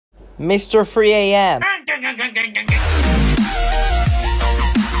Mr. 3AM.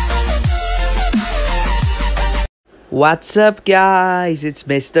 What's up, guys? It's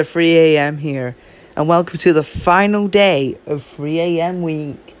Mr. 3AM here, and welcome to the final day of 3AM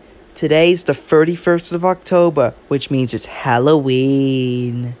week. Today's the 31st of October, which means it's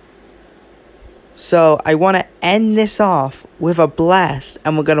Halloween. So, I want to end this off with a blast,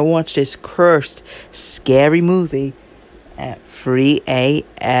 and we're going to watch this cursed, scary movie at 3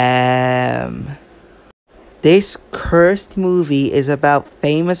 a.m. This cursed movie is about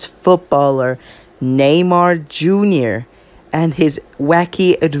famous footballer Neymar Jr. and his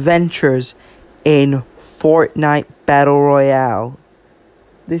wacky adventures in Fortnite Battle Royale.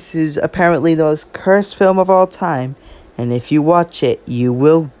 This is apparently the most cursed film of all time, and if you watch it, you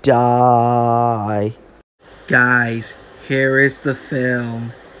will die. Guys, here is the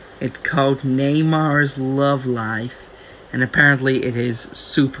film. It's called Neymar's Love Life. And apparently it is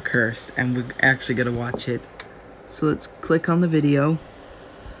super cursed, and we're actually gonna watch it. So let's click on the video.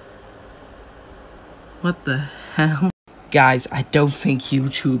 What the hell? Guys, I don't think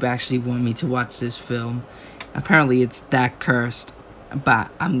YouTube actually want me to watch this film. Apparently it's that cursed,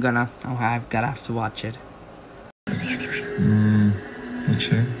 but I've gotta have to watch it. Do you see anything? Not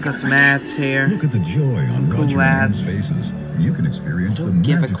sure. Got some ads here. Look at the joy on cool Roger ads. Man's faces. You can experience the Don't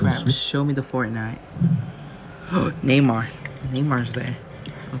give a magical crap. Show me the Fortnite. Neymar. Neymar's there.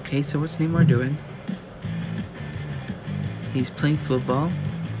 Okay, so what's Neymar doing? He's playing football.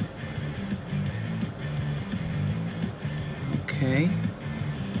 Okay.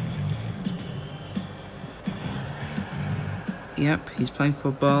 Yep, he's playing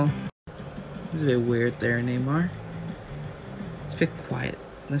football. It's a bit weird there, Neymar. It's a bit quiet.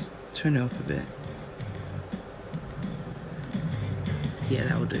 Let's turn it up a bit. Yeah,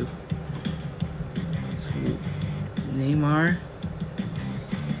 that will do. So, Neymar.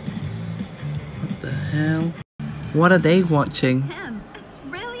 What the hell? What are they watching? Him. It's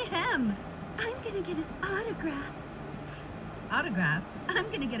really him. I'm gonna get his autograph. Autograph? I'm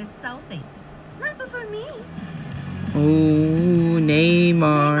gonna get a selfie. Not before me. Oh,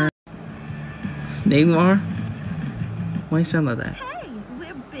 Neymar. Neymar? Why you sound like that? Hey,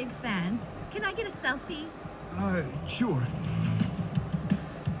 we're big fans. Can I get a selfie? Sure.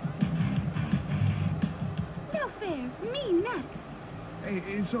 No fair. Me next. Hey,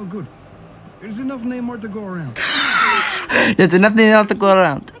 it's all good. There's enough Neymar to go around. There's enough Neymar to go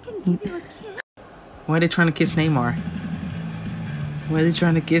around. I can give you a kiss. Why are they trying to kiss Neymar? Why are they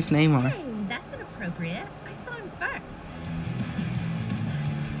trying to kiss Neymar? Hey, that's inappropriate. I saw him first.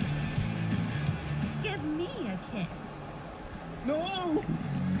 Give me a kiss. No!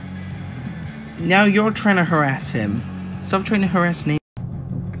 Now you're trying to harass him. Stop trying to harass Neymar.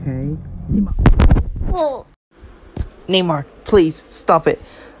 Okay. Neymar. Oh. Neymar, please, stop it.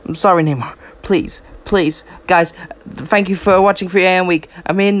 I'm sorry, Neymar. Please, please. Guys, thank you for watching 3AM week.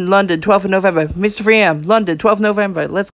 I'm in London, 12th of November. Mr. 3AM, London, 12th of November. Let's